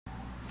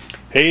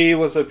Hey,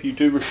 what's up,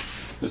 YouTuber?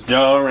 It's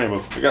John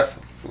Rambo. I got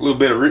a little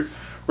bit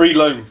of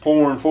reloading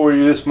pouring for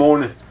you this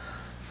morning.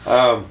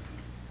 I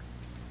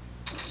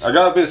got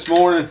up this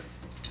morning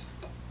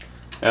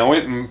and I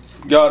went and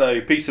got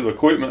a piece of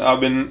equipment.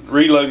 I've been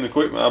reloading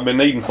equipment I've been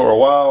needing for a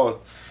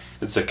while.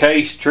 It's a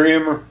case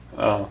trimmer.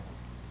 I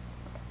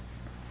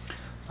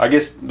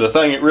guess the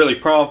thing that really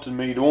prompted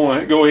me to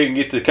want to go ahead and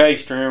get the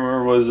case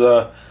trimmer was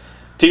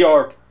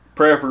TR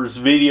Prepper's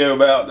video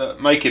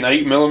about making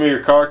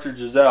 8mm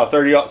cartridges out of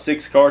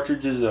 30-06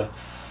 cartridges.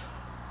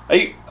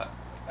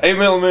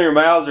 8mm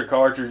Mauser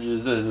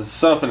cartridges is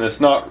something that's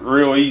not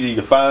real easy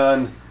to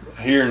find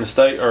here in the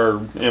state,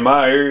 or in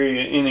my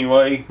area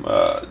anyway.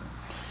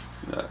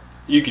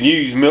 You can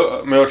use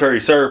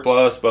military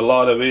surplus, but a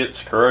lot of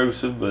it's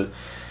corrosive. But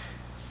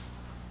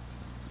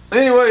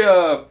anyway,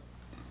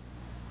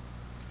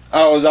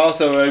 I was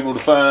also able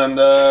to find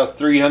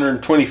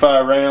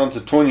 325 rounds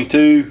of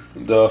 22,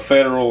 the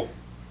Federal,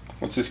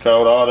 what's this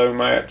called, auto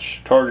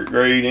match, target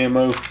grade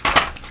ammo.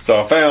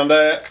 So I found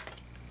that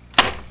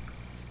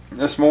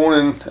this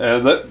morning.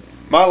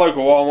 My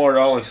local Walmart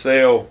only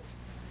sell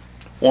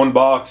one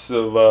box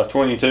of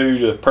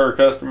 22 per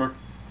customer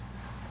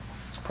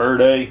per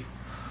day.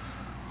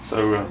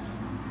 So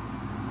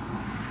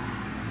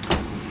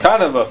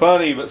kind of a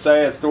funny but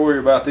sad story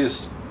about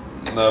this.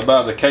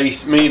 About the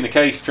case, me and the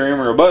case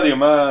trimmer. A buddy of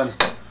mine,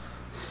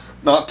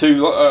 about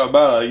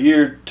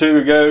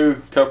a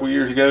couple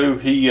years ago,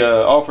 he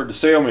offered to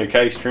sell me a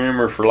case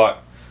trimmer for like,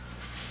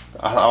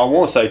 I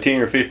want to say $10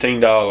 or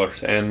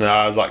 $15, and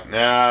I was like,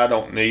 nah, I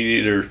don't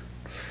need it, or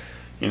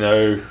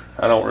I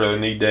don't really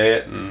need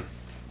that. And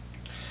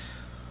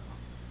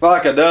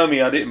like a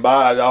dummy, I didn't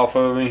buy it off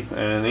of him.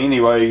 And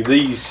anyway,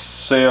 these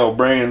sell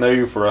brand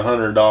new for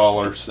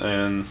 $100,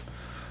 and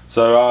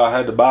so I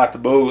had to bite the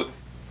bullet.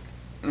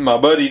 My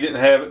buddy didn't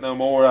have it no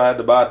more. I had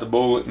to bite the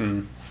bullet,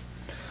 and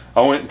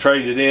I went and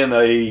traded in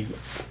a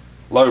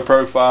low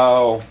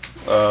profile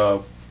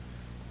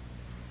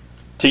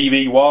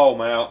TV wall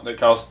mount that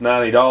cost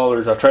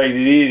 $90. I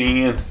traded it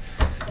in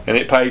and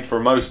it paid for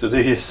most of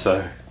this,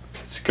 so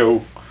it's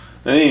cool.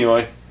 And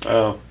anyway,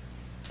 I'll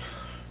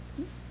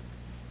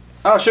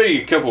show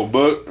you a couple of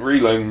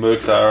reloading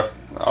books I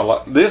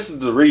like. This is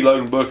the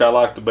reloading book I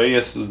like the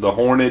best, is the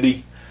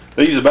Hornady.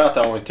 These are about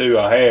the only two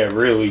I have,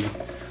 really.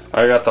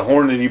 I got the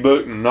Hornady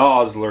book and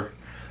Nosler.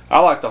 I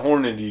like the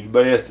Hornady the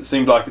best. It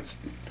seems like it's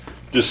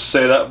just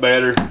set up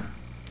better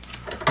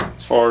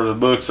as far as the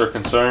books are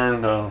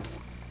concerned.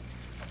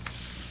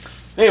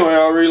 Anyway,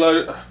 I'll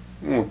reload it.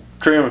 I'm going to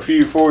trim a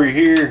few for you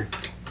here.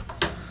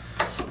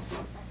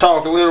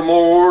 Talk a little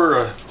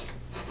more.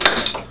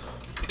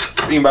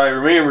 If anybody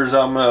remembers,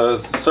 I'm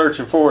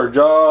searching for a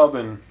job,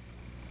 and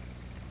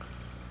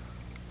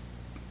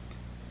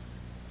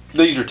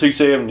these are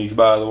 270s,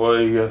 by the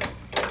way.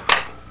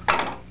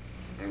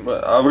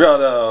 But I've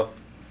got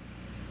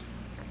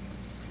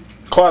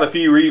quite a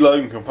few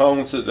reloading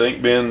components that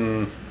ain't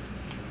being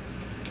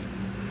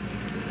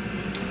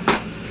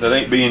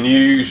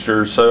used,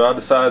 or so I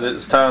decided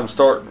it's time to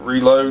start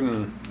reloading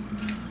and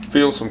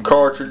fill some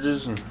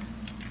cartridges and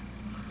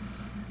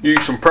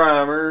use some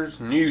primers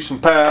and use some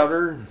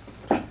powder.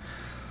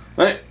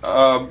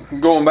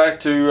 Going back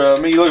to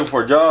me looking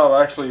for a job,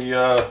 I actually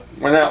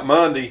went out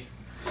Monday.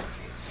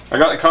 I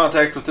got in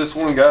contact with this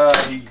one guy.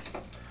 He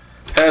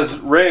has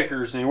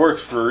wreckers and he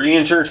works for an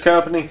insurance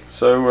company.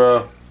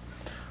 So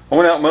I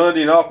went out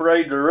Monday and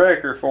operated a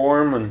wrecker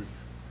for him, and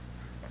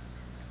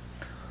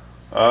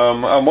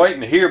I'm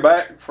waiting to hear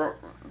back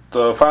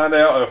to find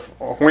out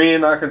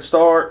when I can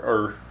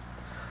start,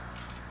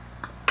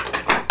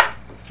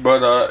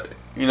 but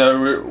running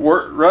a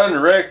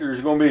wrecker is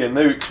going to be a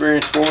new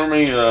experience for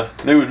me, a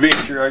new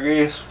adventure, I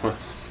guess.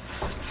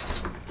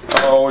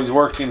 I always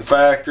worked in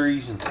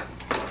factories, and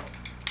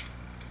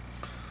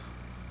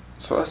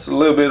so that's a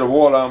little bit of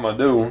what I'm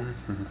doing,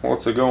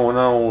 what's going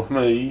on with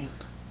me.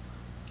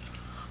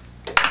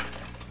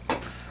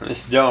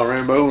 This is John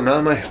Rambo, and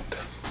I'm out.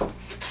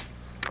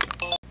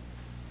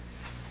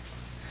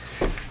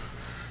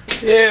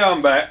 Yeah,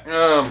 I'm back.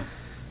 Now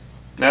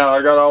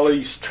I got all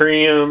these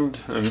trimmed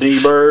and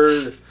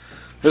deburred.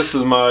 This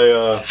is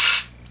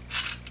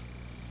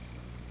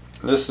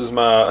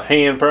my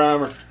hand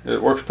primer.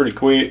 It works pretty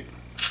quick.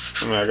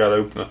 I gotta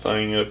open the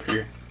thing up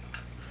here.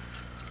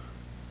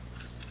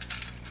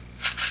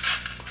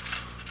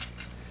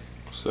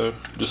 So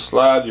just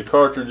slide your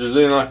cartridges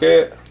in like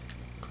that.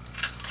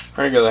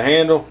 There you got a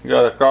handle, you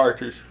got a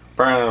cartridge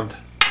primed.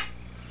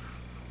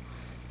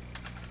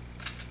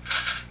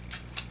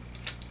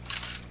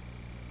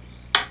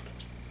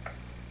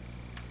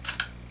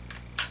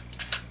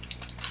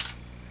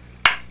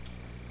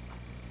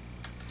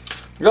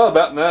 I got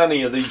about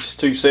 90 of these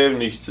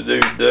 270s to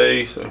do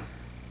today, so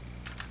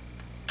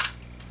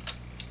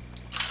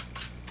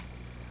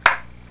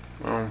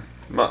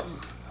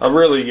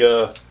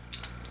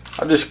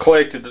I just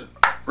collected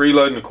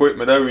reloading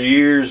equipment over the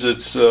years.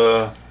 It's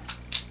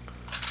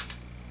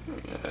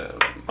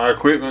my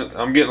equipment.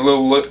 I'm getting a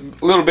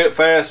little bit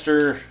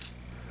faster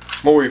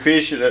more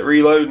efficient at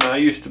reloading than I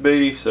used to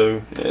be. So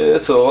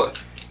there's a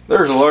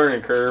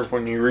learning curve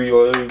when you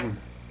reload.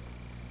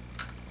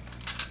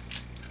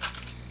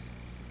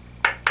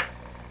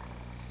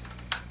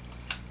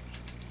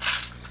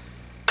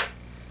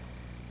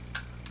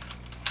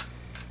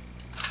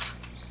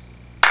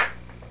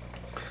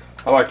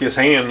 I like this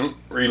hand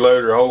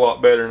reloader a whole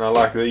lot better than I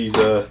like these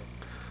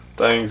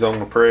things on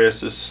the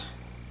presses.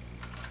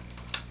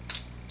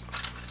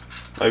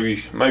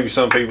 Maybe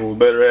some people are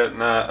better at it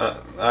than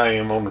I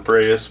am on the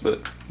press,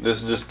 but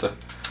this is just a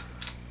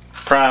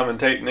priming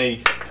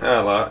technique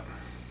I like.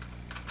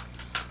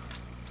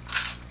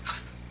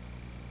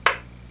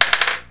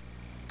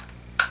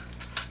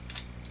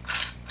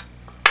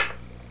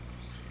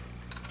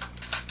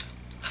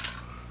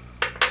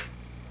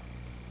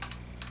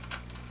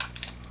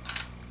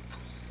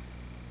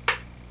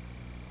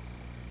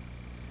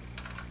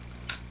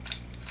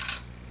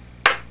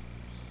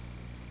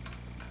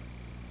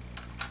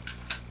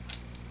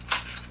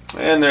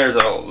 And there's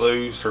all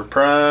those are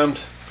primed.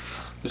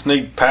 Just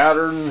need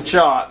powder and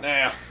shot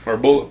now, or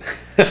bullet.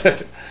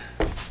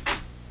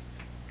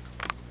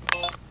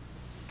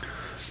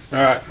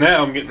 Alright,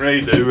 now I'm getting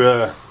ready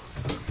to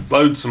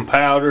load some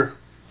powder.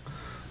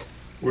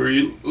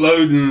 We're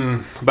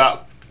loading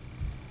about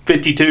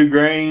 52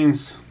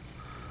 grains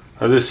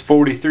of this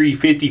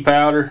 4350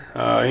 powder.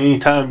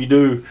 Anytime you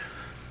do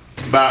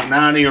about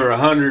 90 or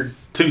 100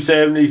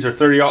 270s or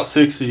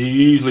 30-06s, you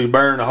usually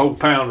burn a whole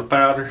pound of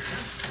powder.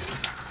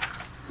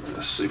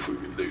 Let's see if we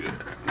can do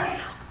that right now.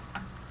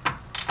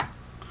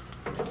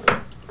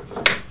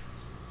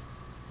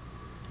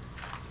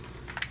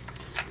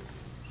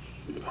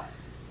 You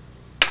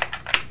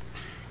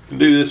can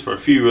do this for a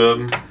few of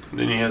them,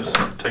 then you have to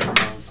start taking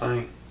the whole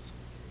thing.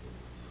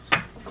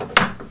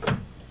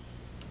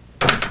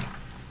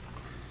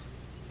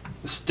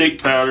 The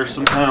stick powder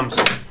sometimes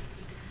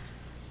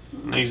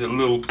needs a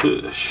little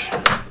push.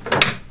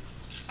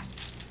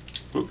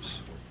 Oops.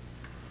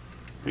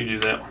 Let me do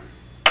that one.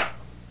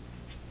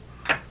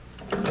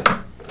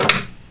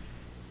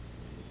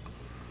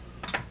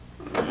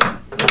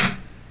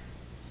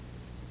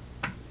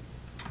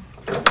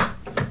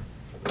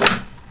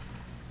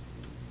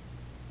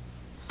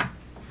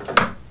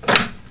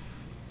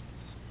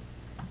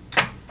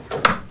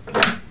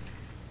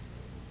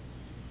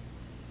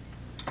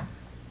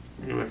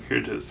 Go back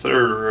here to the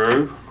third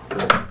row.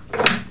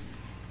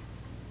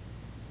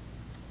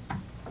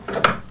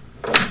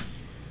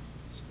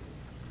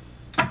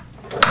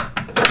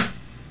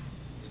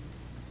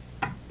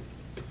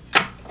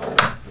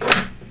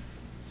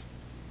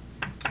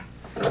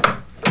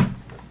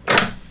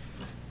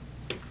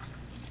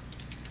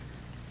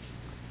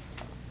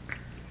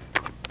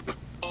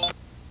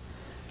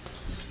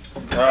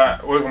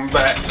 Alright, welcome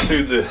back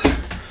to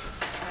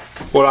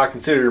what I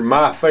consider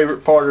my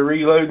favorite part of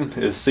reloading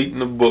is seating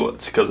the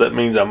bullets, because that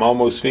means I'm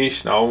almost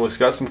finished and I almost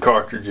got some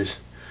cartridges.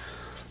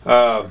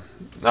 I'm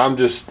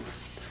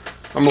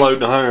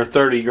loading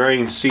 130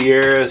 grain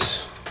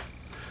Sierras.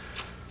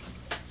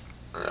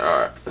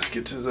 Alright, let's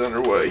get this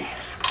underway.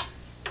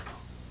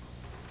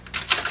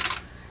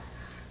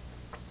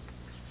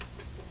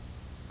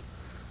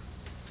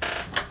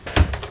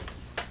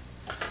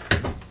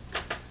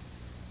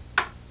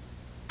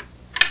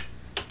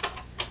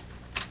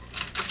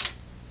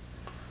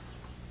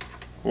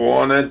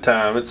 One at a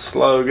time. It's a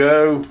slow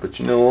go, but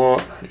you know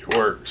what? It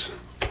works.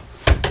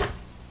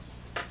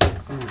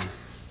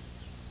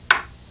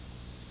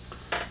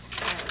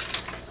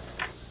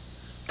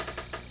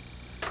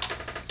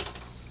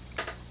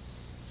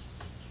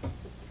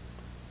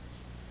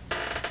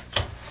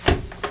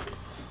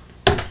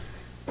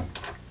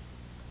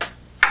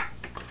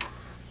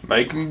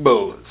 Making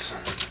bullets.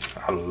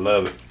 I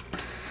love it.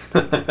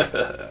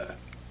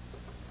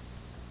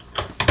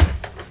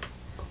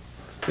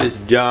 This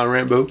is John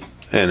Rambo,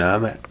 and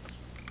I'm out.